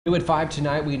New at 5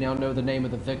 tonight, we now know the name of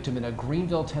the victim in a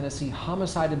Greeneville, Tennessee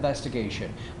homicide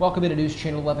investigation. Welcome into News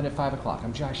Channel 11 at 5 o'clock.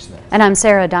 I'm Josh Smith. And I'm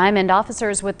Sarah Diamond.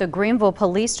 Officers with the Greeneville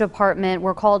Police Department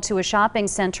were called to a shopping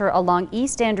center along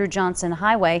East Andrew Johnson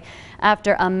Highway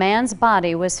after a man's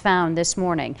body was found this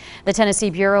morning. The Tennessee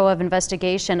Bureau of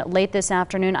Investigation late this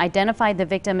afternoon identified the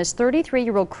victim as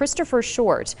 33-year-old Christopher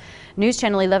Short. News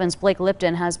Channel 11's Blake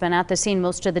Lipton has been at the scene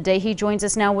most of the day. He joins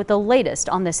us now with the latest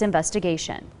on this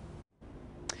investigation.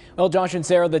 Well, Josh and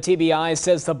Sarah, the TBI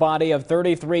says the body of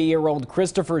 33-year-old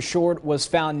Christopher Short was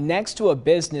found next to a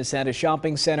business at a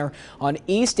shopping center on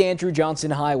East Andrew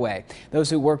Johnson Highway. Those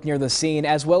who work near the scene,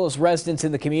 as well as residents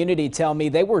in the community, tell me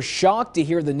they were shocked to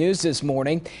hear the news this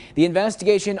morning. The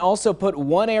investigation also put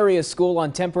one area school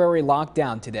on temporary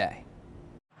lockdown today.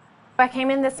 I came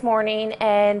in this morning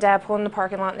and pulled in the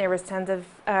parking lot, and there was tons of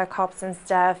cops and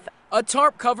stuff. A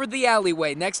tarp covered the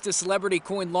alleyway next to Celebrity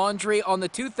Coin Laundry on the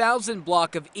 2000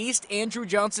 block of East Andrew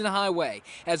Johnson Highway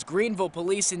as Greeneville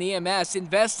police and EMS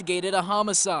investigated a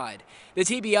homicide. The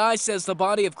TBI says the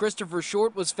body of Christopher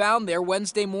Short was found there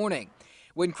Wednesday morning.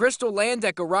 When Crystal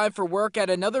Landek arrived for work at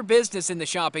another business in the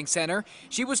shopping center,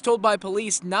 she was told by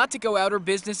police not to go out her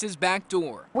business's back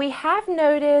door. We have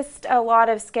noticed a lot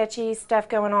of sketchy stuff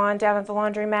going on down at the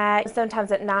laundromat.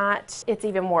 Sometimes at night, it's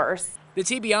even worse. The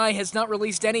TBI has not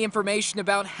released any information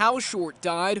about how Short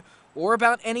died or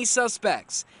about any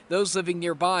suspects. Those living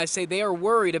nearby say they are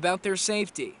worried about their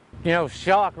safety. You know,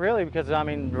 shock really, because I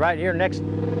mean, right here next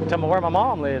to where my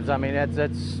mom lives. I mean, I think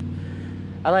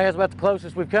that's about the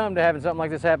closest we've come to having something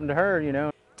like this happen to her, you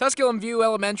know. Tusculum View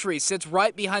Elementary sits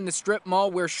right behind the strip mall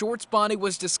where Short's body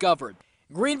was discovered.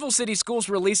 Greeneville City Schools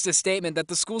released a statement that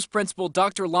the school's principal,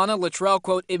 Dr. Lana Luttrell,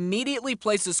 quote, immediately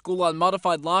placed the school on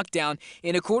modified lockdown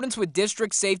in accordance with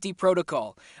district safety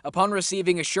protocol. Upon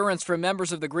receiving assurance from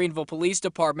members of the Greeneville Police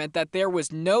Department that there was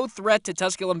no threat to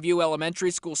Tusculum View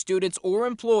Elementary School students or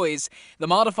employees, the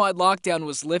modified lockdown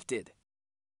was lifted.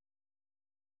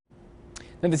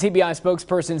 And the TBI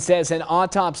spokesperson says an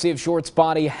autopsy of Short's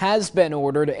body has been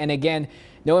ordered, and again,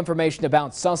 no information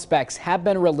about suspects have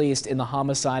been released in the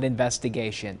homicide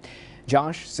investigation.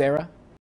 Josh, Sarah?